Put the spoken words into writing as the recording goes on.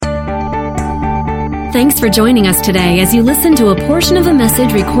Thanks for joining us today as you listen to a portion of a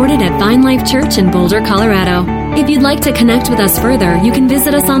message recorded at Vine Life Church in Boulder, Colorado. If you'd like to connect with us further, you can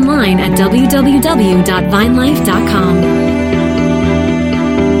visit us online at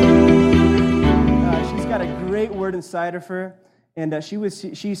www.vinelife.com. She's got a great word inside of her, and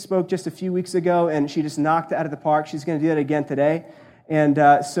she spoke just a few weeks ago, and she just knocked it out of the park. She's going to do that again today.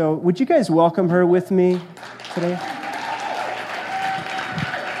 And so would you guys welcome her with me today?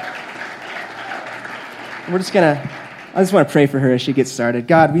 I just want to pray for her as she gets started.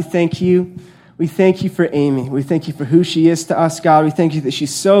 God, we thank you. We thank you for Amy. We thank you for who she is to us, God. We thank you that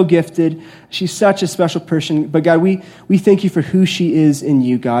she's so gifted. She's such a special person. But God, we thank you for who she is in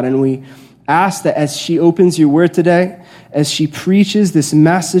you, God. And we ask that as she opens your word today, as she preaches this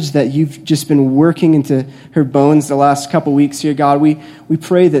message that you've just been working into her bones the last couple weeks here, God, we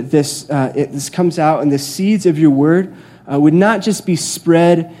pray that this comes out and the seeds of your word would not just be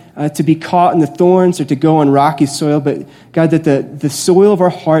spread to be caught in the thorns or to go on rocky soil, but God, that the soil of our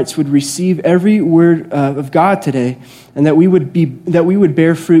hearts would receive every word of God today, and that we would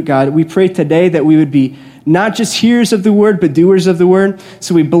bear fruit, God. We pray today that we would be not just hearers of the word, but doers of the word.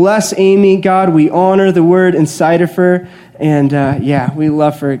 So we bless Amy, God. We honor the word inside of her, and we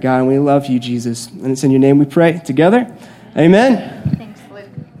love her, God, and we love you, Jesus. And it's in your name we pray together. Amen. Thanks, Luke.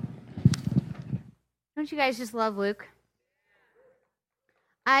 Don't you guys just love Luke?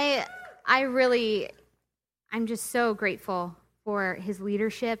 I'm just so grateful for his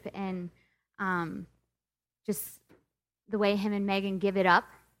leadership and just the way him and Megan give it up.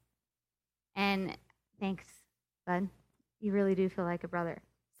 And thanks, bud. You really do feel like a brother.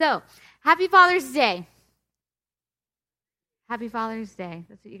 So, happy Father's Day. Happy Father's Day.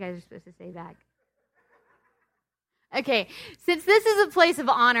 That's what you guys are supposed to say back. Okay, since this is a place of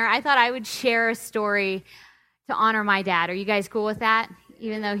honor, I thought I would share a story to honor my dad. Are you guys cool with that?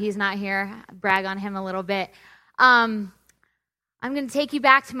 Even though he's not here, brag on him a little bit. I'm going to take you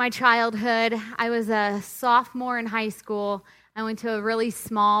back to my childhood. I was a sophomore in high school. I went to a really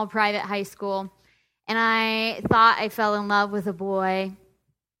small private high school, and I thought I fell in love with a boy,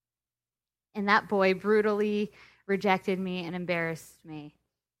 and that boy brutally rejected me and embarrassed me.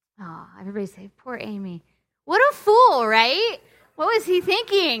 Oh, everybody say, poor Amy. What a fool, right? What was he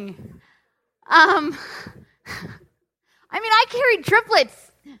thinking? I carried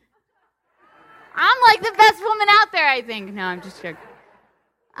triplets. I'm like the best woman out there, I think. No, I'm just joking.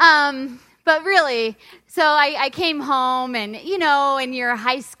 But really, so I came home, and, in your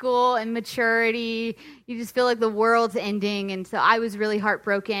high school and maturity, you just feel like the world's ending. And so I was really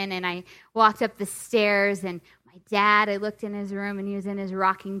heartbroken, and I walked up the stairs, and my dad, I looked in his room, and he was in his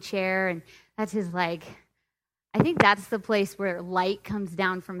rocking chair, and that's I think that's the place where light comes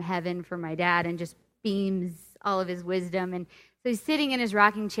down from heaven for my dad and just beams all of his wisdom. And so he's sitting in his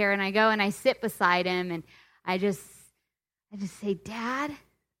rocking chair, and I go and I sit beside him, and I just say, Dad,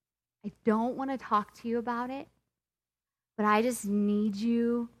 I don't want to talk to you about it, but I just need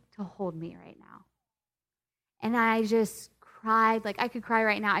you to hold me right now. And I just cried, like I could cry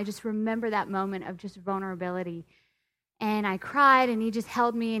right now. I just remember that moment of just vulnerability. And I cried, and he just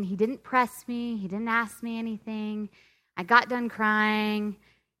held me, and he didn't press me. He didn't ask me anything. I got done crying.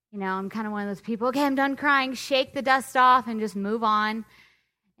 I'm kind of one of those people, okay, I'm done crying, shake the dust off and just move on.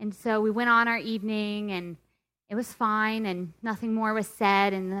 And so we went on our evening, and it was fine, and nothing more was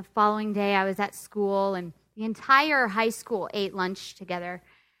said. And the following day I was at school, and the entire high school ate lunch together.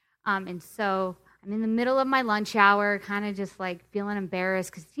 And so I'm in the middle of my lunch hour, kind of just feeling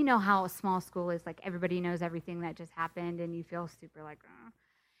embarrassed, because you know how a small school is, everybody knows everything that just happened, and you feel super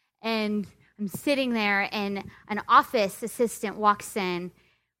And I'm sitting there, and an office assistant walks in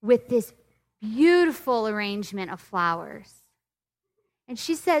with this beautiful arrangement of flowers. And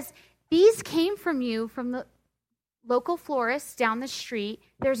she says, these came from you from the local florist down the street.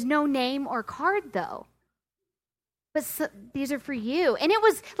 There's no name or card, though. But these are for you. And it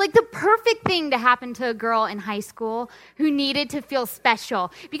was the perfect thing to happen to a girl in high school who needed to feel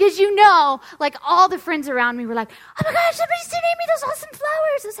special. Because all the friends around me were like, oh my gosh, somebody sent Amy those awesome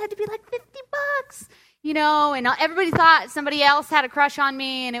flowers. This had to be $50. And everybody thought somebody else had a crush on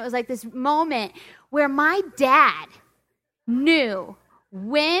me, and it was this moment where my dad knew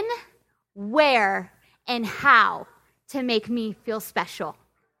when, where, and how to make me feel special.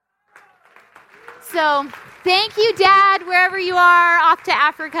 So, thank you, Dad, wherever you are, off to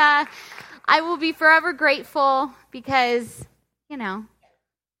Africa. I will be forever grateful because,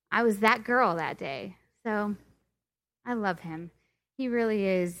 I was that girl that day. So, I love him. He really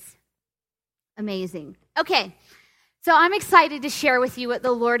is amazing. Okay, so I'm excited to share with you what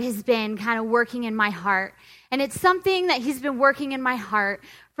the Lord has been kind of working in my heart. And it's something that he's been working in my heart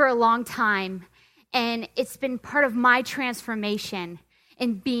for a long time. And it's been part of my transformation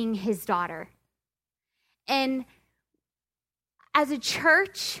in being his daughter. And as a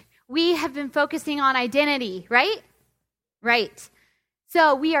church, we have been focusing on identity, right? Right.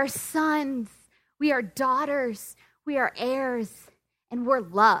 So we are sons, we are daughters, we are heirs, and we're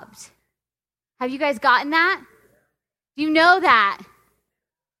loved. Have you guys gotten that? Do you know that?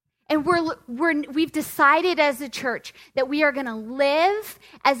 And we've decided as a church that we are going to live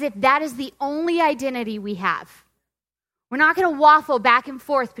as if that is the only identity we have. We're not going to waffle back and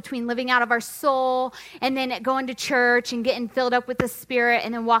forth between living out of our soul and then going to church and getting filled up with the Spirit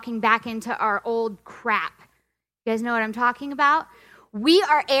and then walking back into our old crap. You guys know what I'm talking about? We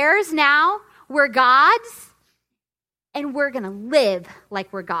are heirs now. We're God's, and we're going to live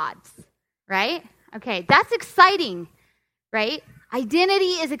like we're God's, right? Okay, that's exciting, right?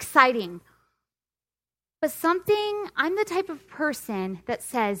 Identity is exciting. But I'm the type of person that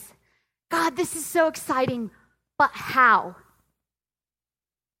says, God, this is so exciting, but how?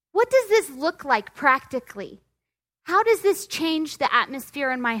 What does this look like practically? How does this change the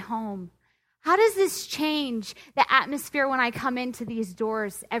atmosphere in my home? How does this change the atmosphere when I come into these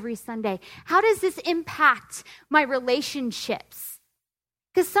doors every Sunday? How does this impact my relationships?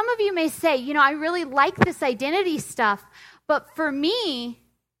 Because some of you may say, I really like this identity stuff, but for me,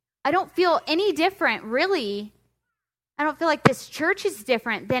 I don't feel any different, really. I don't feel like this church is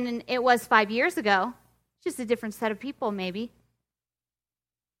different than it was 5 years ago. It's just a different set of people, maybe.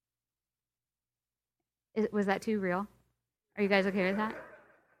 Was that too real? Are you guys okay with that?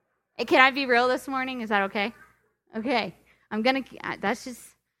 Can I be real this morning? Is that okay? Okay. That's just,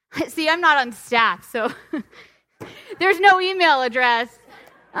 see, I'm not on staff, so there's no email address.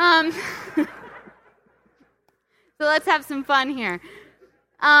 So let's have some fun here.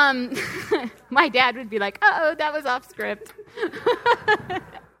 My dad would be like, uh-oh, that was off script.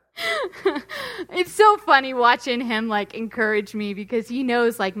 It's so funny watching him encourage me because he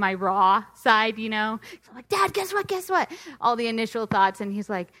knows my raw side, So I'm like, Dad, guess what? All the initial thoughts, and he's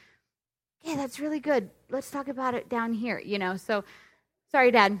like, yeah, that's really good. Let's talk about it down here, So,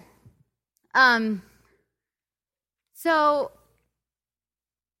 sorry, Dad. So,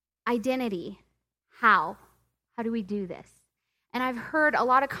 identity. How? How do we do this? And I've heard a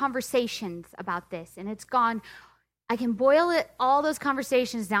lot of conversations about this, and I can boil all those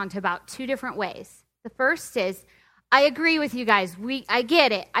conversations down to about two different ways. The first is, I agree with you guys. I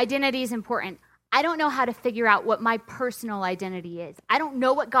get it. Identity is important. I don't know how to figure out what my personal identity is. I don't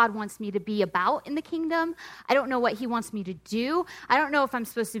know what God wants me to be about in the kingdom. I don't know what he wants me to do. I don't know if I'm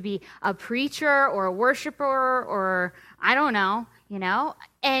supposed to be a preacher or a worshiper or I don't know,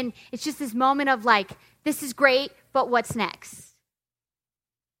 And it's just this moment of this is great, but what's next?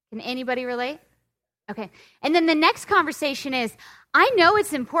 Can anybody relate? Okay. And then the next conversation is, I know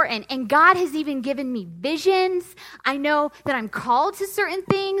it's important, and God has even given me visions. I know that I'm called to certain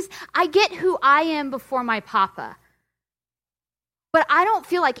things. I get who I am before my papa. But I don't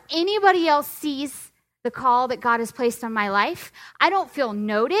feel like anybody else sees the call that God has placed on my life. I don't feel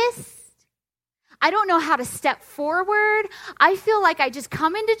noticed. I don't know how to step forward. I feel like I just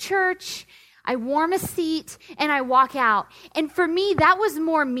come into church, I warm a seat, and I walk out. And for me, that was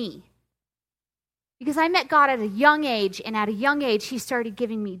more me. Because I met God at a young age, and at a young age, he started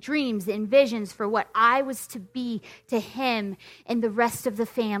giving me dreams and visions for what I was to be to him and the rest of the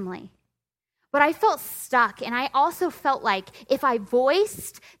family. But I felt stuck, and I also felt like if I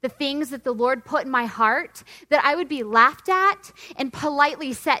voiced the things that the Lord put in my heart, that I would be laughed at and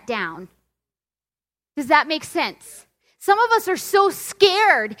politely set down. Does that make sense? Some of us are so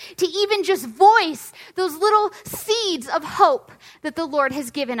scared to even just voice those little seeds of hope that the Lord has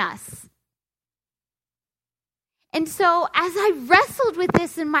given us. And so as I wrestled with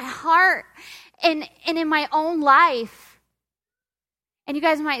this in my heart and in my own life, and you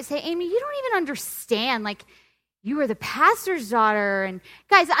guys might say, Amy, you don't even understand. You were the pastor's daughter. And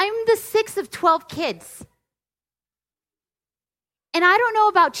guys, I'm the 6th of 12 kids. And I don't know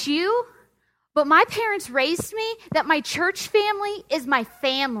about you, but my parents raised me that my church family is my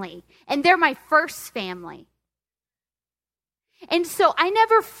family. And they're my first family. And so I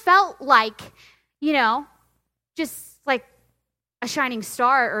never felt just like a shining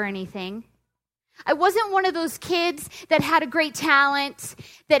star or anything. I wasn't one of those kids that had a great talent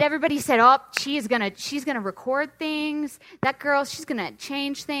that everybody said, oh, she's gonna record things. That girl, she's gonna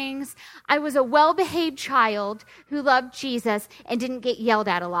change things. I was a well-behaved child who loved Jesus and didn't get yelled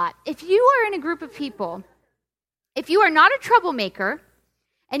at a lot. If you are in a group of people, if you are not a troublemaker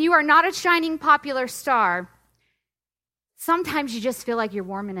and you are not a shining popular star, sometimes you just feel like you're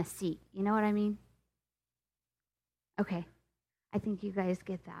warming a seat. You know what I mean? Okay, I think you guys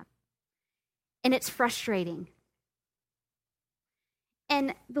get that. And it's frustrating.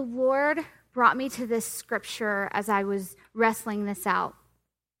 And the Lord brought me to this scripture as I was wrestling this out.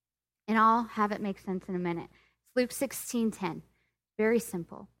 And I'll have it make sense in a minute. It's Luke 16:10. Very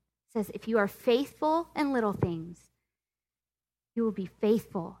simple. It says, if you are faithful in little things, you will be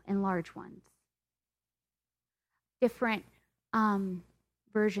faithful in large ones. Different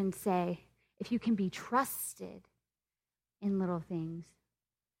versions say, if you can be trusted in little things,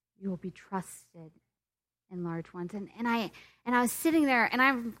 you will be trusted in large ones. And I was sitting there, and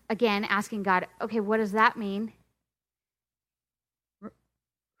I'm, again, asking God, okay, what does that mean?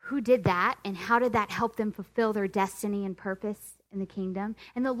 Who did that, and how did that help them fulfill their destiny and purpose in the kingdom?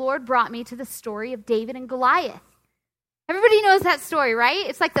 And the Lord brought me to the story of David and Goliath. Everybody knows that story, right?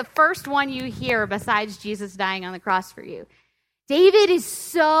 It's like the first one you hear besides Jesus dying on the cross for you. David is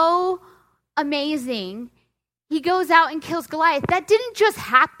so amazing. He goes out and kills Goliath. That didn't just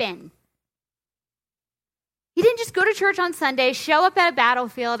happen. He didn't just go to church on Sunday, show up at a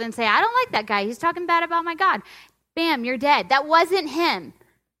battlefield and say, I don't like that guy. He's talking bad about my God. Bam, you're dead. That wasn't him.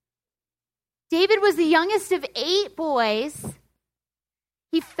 David was the youngest of 8 boys.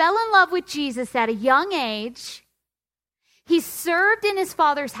 He fell in love with Jesus at a young age. He served in his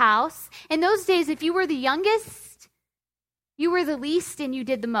father's house. In those days, if you were the youngest, you were the least and you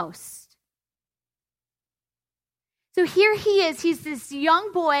did the most. So here he is. He's this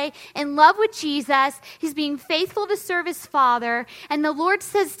young boy in love with Jesus. He's being faithful to serve his father. And the Lord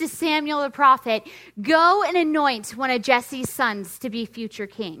says to Samuel the prophet, go and anoint one of Jesse's sons to be future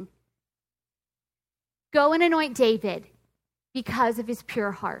king. Go and anoint David because of his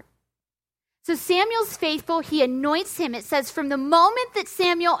pure heart. So Samuel's faithful. He anoints him. It says from the moment that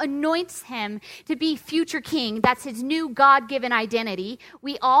Samuel anoints him to be future king, that's his new God-given identity.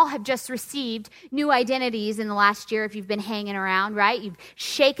 We all have just received new identities in the last year if you've been hanging around, right? You've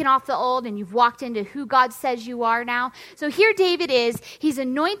shaken off the old and you've walked into who God says you are now. So here David is. He's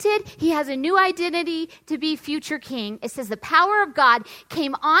anointed. He has a new identity to be future king. It says the power of God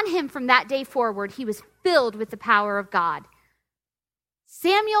came on him from that day forward. He was filled with the power of God.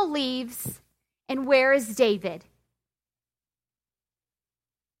 Samuel leaves. And where is David?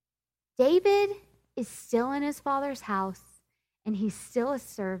 David is still in his father's house, and he's still a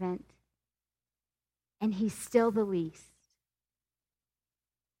servant, and he's still the least,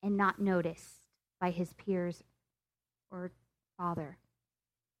 and not noticed by his peers or father.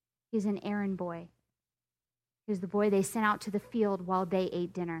 He's an errand boy. He was the boy they sent out to the field while they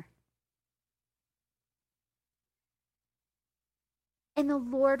ate dinner. And the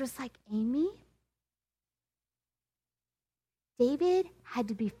Lord was like, Amy, David had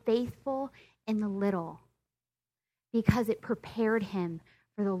to be faithful in the little because it prepared him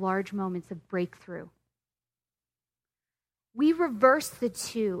for the large moments of breakthrough. We reverse the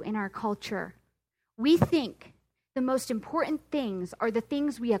two in our culture. We think the most important things are the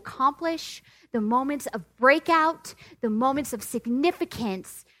things we accomplish, the moments of breakout, the moments of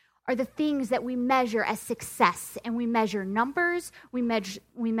significance are the things that we measure as success. And we measure numbers, we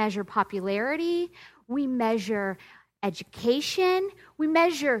measure popularity, we measure education, we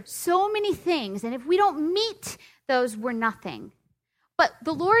measure so many things, and if we don't meet those, we're nothing. But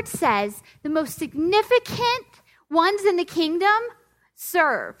the Lord says the most significant ones in the kingdom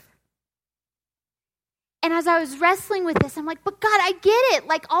serve. And as I was wrestling with this, I'm like, but God, I get it.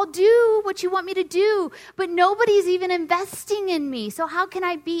 Like, I'll do what you want me to do, but nobody's even investing in me. So how can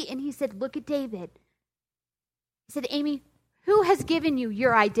I be? And he said, look at David. He said, Amy, who has given you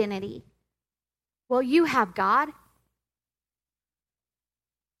your identity? Well, you have, God.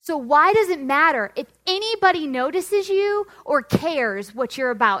 So why does it matter if anybody notices you or cares what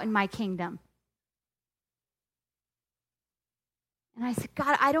you're about in my kingdom? And I said,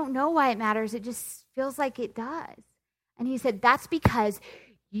 God, I don't know why it matters. It just feels like it does. And he said, that's because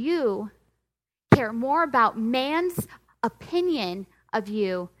you care more about man's opinion of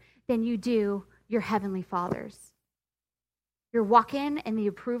you than you do your heavenly Father's. You're walking in the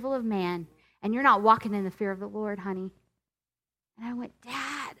approval of man, and you're not walking in the fear of the Lord, honey. And I went,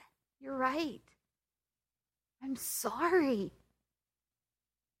 Dad, you're right. I'm sorry.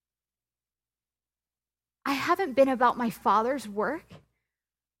 I haven't been about my Father's work.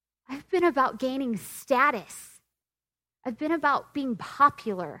 I've been about gaining status. I've been about being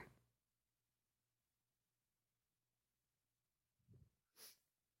popular.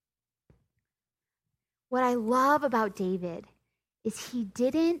 What I love about David is he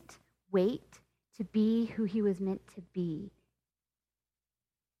didn't wait to be who he was meant to be.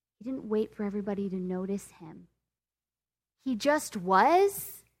 He didn't wait for everybody to notice him. He just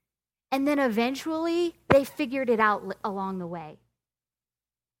was, and then eventually they figured it out along the way.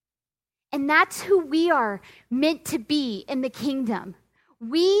 And that's who we are meant to be in the kingdom.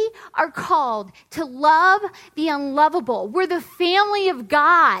 We are called to love the unlovable. We're the family of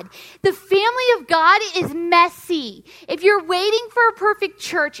God. The family of God is messy. If you're waiting for a perfect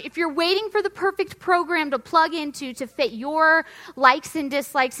church, if you're waiting for the perfect program to plug into to fit your likes and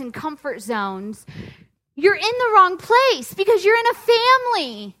dislikes and comfort zones, you're in the wrong place because you're in a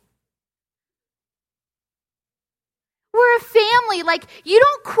family. We're a family. Like, you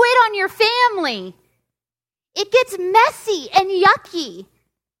don't quit on your family. It gets messy and yucky.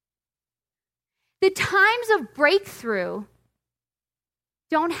 The times of breakthrough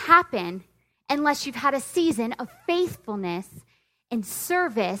don't happen unless you've had a season of faithfulness and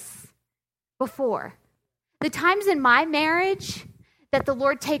service before. The times in my marriage that the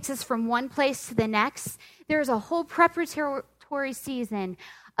Lord takes us from one place to the next, there's a whole preparatory season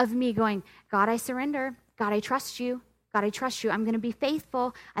of me going, God, I surrender. God, I trust you. God, I trust you. I'm going to be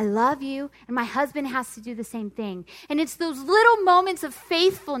faithful. I love you. And my husband has to do the same thing. And it's those little moments of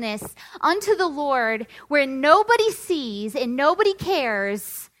faithfulness unto the Lord where nobody sees and nobody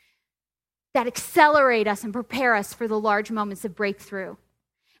cares that accelerate us and prepare us for the large moments of breakthrough.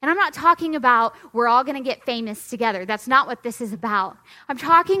 And I'm not talking about we're all going to get famous together. That's not what this is about. I'm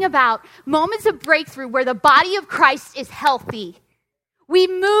talking about moments of breakthrough where the body of Christ is healthy. We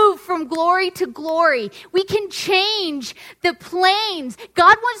move from glory to glory. We can change the planes.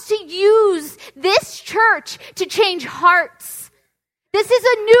 God wants to use this church to change hearts. This is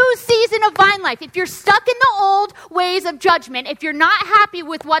a new season of Vine Life. If you're stuck in the old ways of judgment, if you're not happy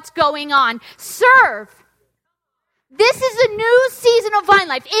with what's going on, serve. This is a new season of Vine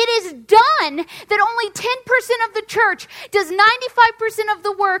Life. It is done that only 10% of the church does 95% of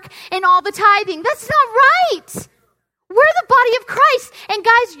the work and all the tithing. That's not right. We're the body of Christ. And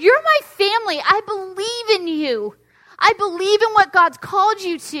guys, you're my family. I believe in you. I believe in what God's called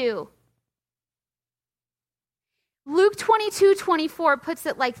you to. Luke 22:24 puts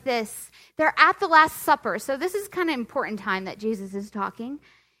it like this. They're at the Last Supper. So this is kind of important time that Jesus is talking.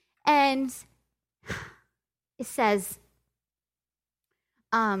 And it says,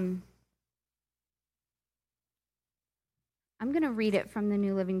 I'm going to read it from the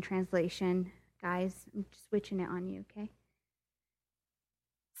New Living Translation. Guys, I'm switching it on you, okay? It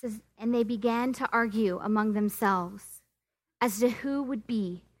says, and they began to argue among themselves as to who would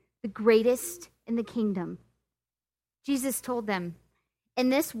be the greatest in the kingdom. Jesus told them, in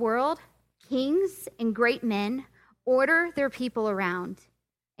this world, kings and great men order their people around,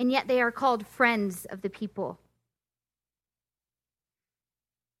 and yet they are called friends of the people.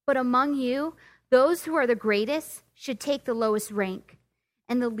 But among you, those who are the greatest should take the lowest rank,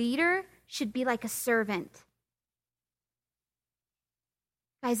 and the leader should be like a servant.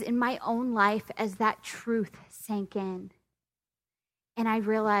 Guys, in my own life, as that truth sank in, and I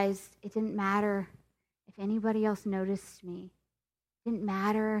realized it didn't matter if anybody else noticed me. It didn't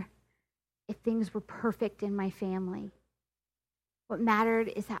matter if things were perfect in my family. What mattered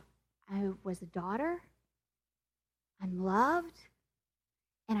is that I was a daughter, I'm loved,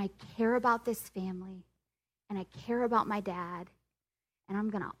 and I care about this family, and I care about my dad, and I'm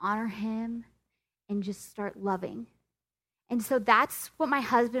going to honor him and just start loving. And so that's what my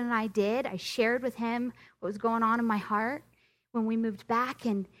husband and I did. I shared with him what was going on in my heart when we moved back.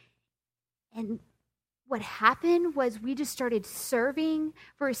 And what happened was we just started serving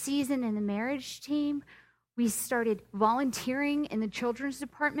for a season in the marriage team. We started volunteering in the children's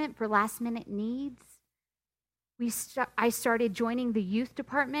department for last-minute needs. I started joining the youth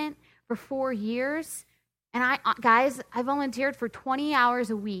department for 4 years. And I volunteered for 20 hours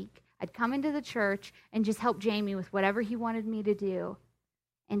a week. I'd come into the church and just help Jamie with whatever he wanted me to do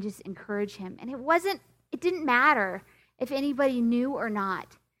and just encourage him. And it didn't matter if anybody knew or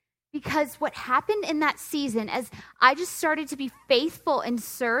not. Because what happened in that season, as I just started to be faithful in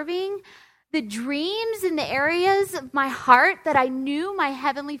serving, the dreams in the areas of my heart that I knew my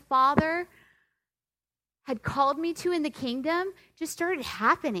Heavenly Father had called me to in the kingdom just started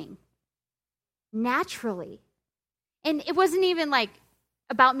happening naturally. And it wasn't even like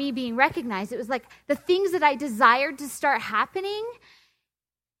about me being recognized. It was like the things that I desired to start happening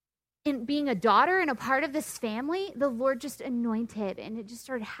in being a daughter and a part of this family, the Lord just anointed, and it just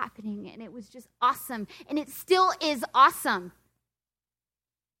started happening, and it was just awesome. And it still is awesome.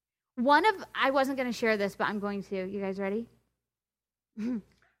 I wasn't going to share this, but I'm going to. You guys ready?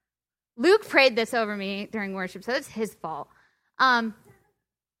 Luke prayed this over me during worship, so it's his fault.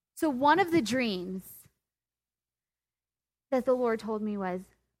 So one of the dreams that the Lord told me was,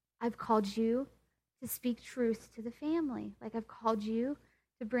 I've called you to speak truth to the family. Like, I've called you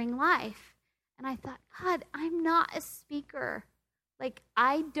to bring life. And I thought, God, I'm not a speaker. Like,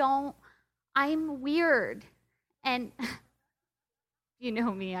 I don't I'm weird. And you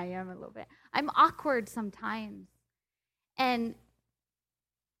know me, I am a little bit. I'm awkward sometimes. And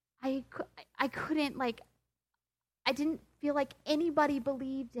I couldn't, I didn't feel like anybody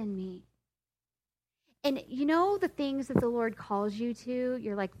believed in me. And you know the things that the Lord calls you to,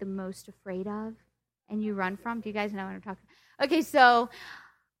 you're like the most afraid of and you run from? Do you guys know what I'm talking about? Okay, so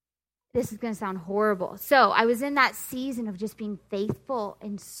this is going to sound horrible. So I was in that season of just being faithful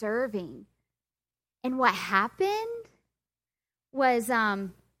and serving. And what happened was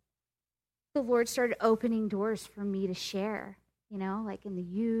the Lord started opening doors for me to share, like in the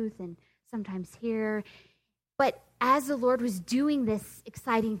youth and sometimes here. But as the Lord was doing this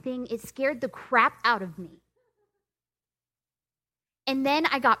exciting thing, it scared the crap out of me. And then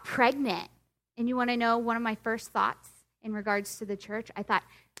I got pregnant. And you want to know one of my first thoughts in regards to the church? I thought,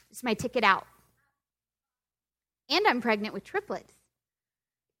 it's my ticket out. And I'm pregnant with triplets.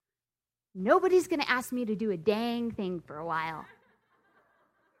 Nobody's going to ask me to do a dang thing for a while.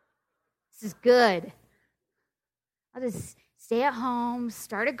 This is good. I'll just stay at home,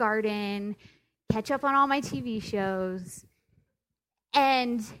 start a garden, catch up on all my TV shows.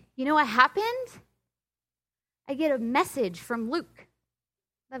 And you know what happened? I get a message from Luke.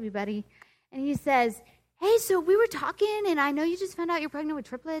 Love you, buddy. And he says, hey, so we were talking, and I know you just found out you're pregnant with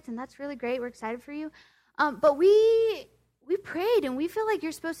triplets, and that's really great. We're excited for you. But we prayed, and we feel like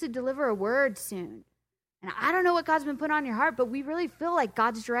you're supposed to deliver a word soon. And I don't know what God's been put on your heart, but we really feel like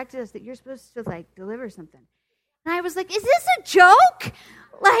God's directed us that you're supposed to, deliver something. And I was like, is this a joke?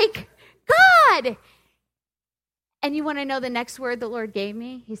 God! And you want to know the next word the Lord gave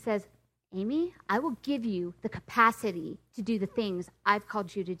me? He says, Amy, I will give you the capacity to do the things I've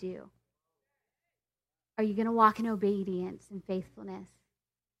called you to do. Are you going to walk in obedience and faithfulness?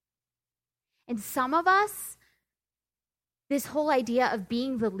 And some of us, this whole idea of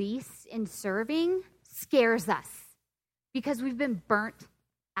being the least in serving scares us because we've been burnt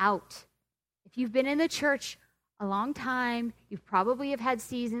out. If you've been in the church a long time, you probably have had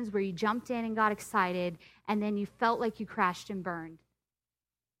seasons where you jumped in and got excited, and then you felt like you crashed and burned.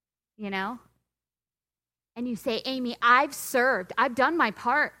 And you say, Amy, I've served. I've done my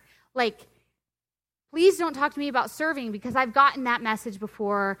part. Please don't talk to me about serving because I've gotten that message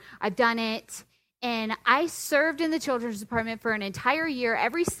before. I've done it. And I served in the children's department for an entire year.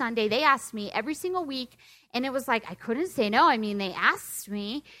 Every Sunday, they asked me every single week. And it was I couldn't say no. They asked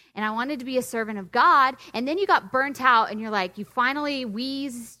me, and I wanted to be a servant of God. And then you got burnt out, and you're you finally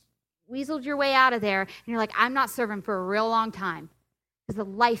weaseled your way out of there. And you're I'm not serving for a real long time because the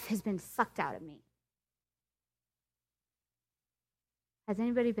life has been sucked out of me. Has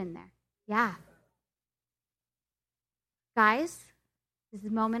anybody been there? Yeah. Guys, this is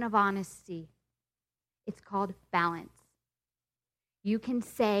a moment of honesty. It's called balance. You can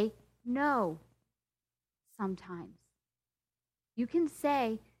say no sometimes. You can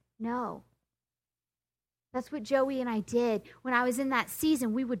say no. That's what Joey and I did. When I was in that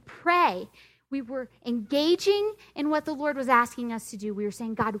season, we would pray. We were engaging in what the Lord was asking us to do. We were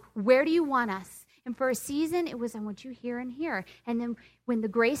saying, God, where do you want us? And for a season, it was, I want you here and here. And then when the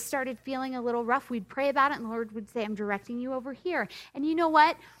grace started feeling a little rough, we'd pray about it, and the Lord would say, I'm directing you over here. And you know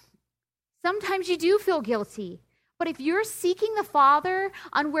what? Sometimes you do feel guilty. But if you're seeking the Father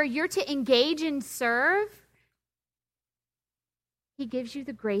on where you're to engage and serve, He gives you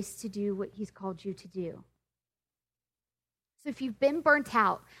the grace to do what He's called you to do. So if you've been burnt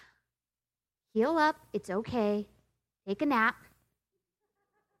out, heal up. It's okay. Take a nap.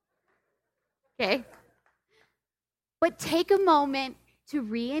 Okay? But take a moment to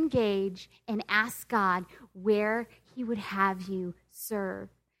re-engage and ask God where He would have you serve.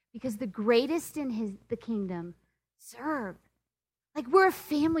 Because the greatest in the kingdom serve. We're a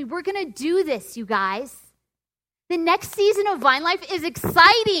family. We're going to do this, you guys. The next season of Vine Life is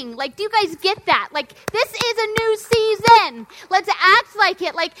exciting. Do you guys get that? This is a new season. Let's act like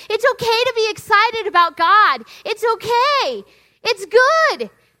it. It's okay to be excited about God. It's okay. It's good.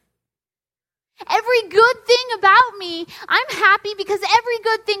 Every good thing about me, I'm happy because every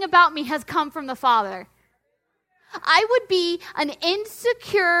good thing about me has come from the Father. I would be an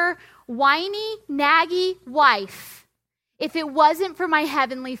insecure, whiny, naggy wife if it wasn't for my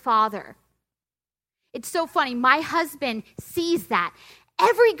Heavenly Father. It's so funny. My husband sees that.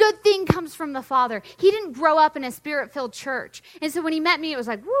 Every good thing comes from the Father. He didn't grow up in a Spirit-filled church. And so when he met me, it was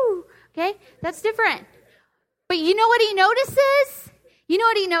woo, okay, that's different. But you know what he notices? You know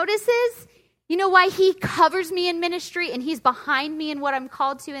what he notices? You know why he covers me in ministry and he's behind me in what I'm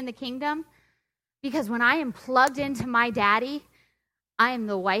called to in the kingdom? Because when I am plugged into my daddy, I am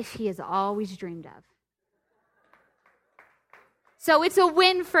the wife he has always dreamed of. So it's a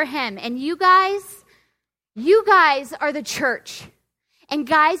win for him. And you guys are the church. And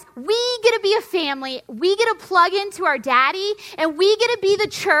guys, we get to be a family. We get to plug into our daddy, and we get to be the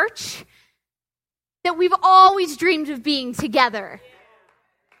church that we've always dreamed of being together.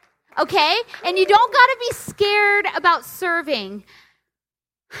 Okay? And you don't got to be scared about serving.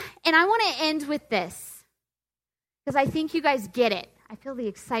 And I want to end with this, because I think you guys get it. I feel the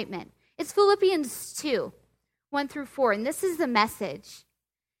excitement. It's Philippians 2, 1-4, and this is the message.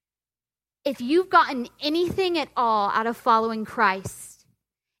 If you've gotten anything at all out of following Christ,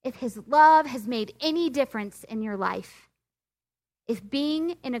 if his love has made any difference in your life, if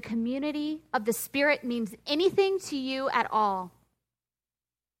being in a community of the Spirit means anything to you at all,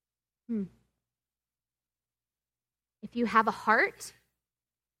 if you have a heart,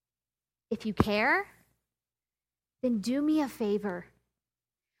 if you care, then do me a favor.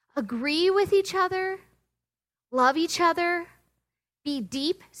 Agree with each other, love each other, be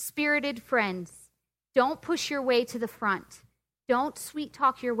deep-spirited friends. Don't push your way to the front. Don't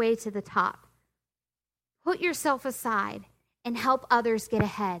sweet-talk your way to the top. Put yourself aside and help others get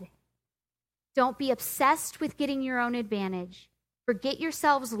ahead. Don't be obsessed with getting your own advantage. Forget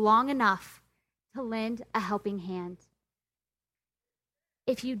yourselves long enough to lend a helping hand.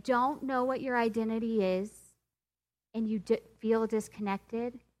 If you don't know what your identity is and you feel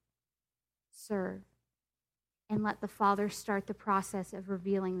disconnected, serve and let the Father start the process of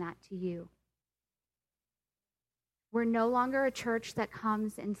revealing that to you. We're no longer a church that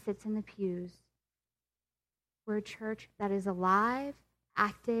comes and sits in the pews. We're a church that is alive,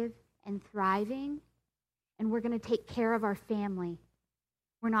 active, and thriving, and we're going to take care of our family.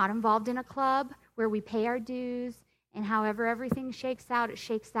 We're not involved in a club where we pay our dues, and however everything shakes out, it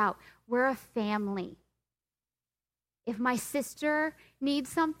shakes out. We're a family. If my sister needs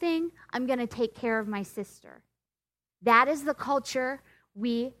something, I'm going to take care of my sister. That is the culture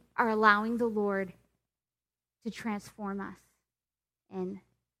we are allowing the Lord to transform us in.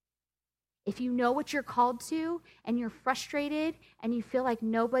 If you know what you're called to and you're frustrated and you feel like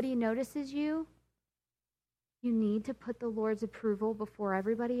nobody notices you, you need to put the Lord's approval before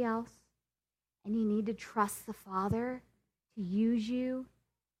everybody else, and you need to trust the Father to use you,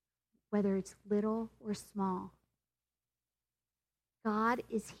 whether it's little or small. God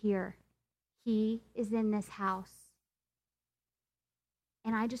is here. He is in this house.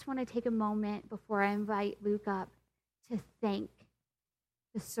 And I just want to take a moment before I invite Luke up to thank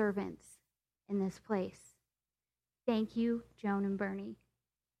the servants in this place. Thank you, Joan and Bernie.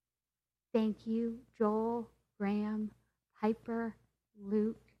 Thank you, Joel, Graham, Piper,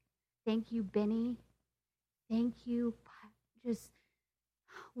 Luke. Thank you, Benny. Thank you, just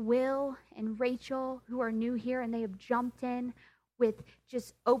Will and Rachel, who are new here, and they have jumped in with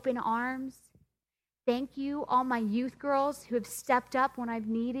just open arms. Thank you, all my youth girls who have stepped up when I've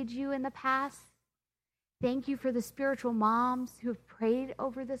needed you in the past. Thank you for the spiritual moms who have prayed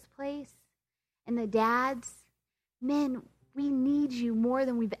over this place. And the dads. Men, we need you more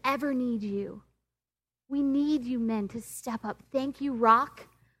than we've ever needed you. We need you, men, to step up. Thank you, Rock.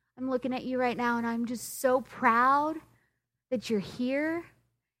 I'm looking at you right now, and I'm just so proud that you're here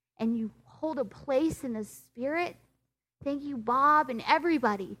and you hold a place in the Spirit. Thank you, Bob, and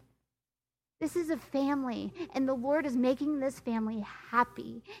everybody. This is a family, and the Lord is making this family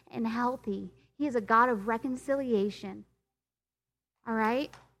happy and healthy. He is a God of reconciliation. All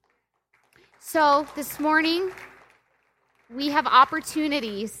right? So this morning, we have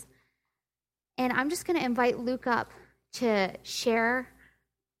opportunities, and I'm just going to invite Luke up to share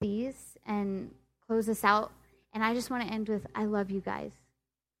these and close us out. And I just want to end with, I love you guys.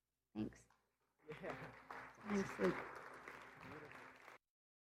 Thanks. Thanks, Luke.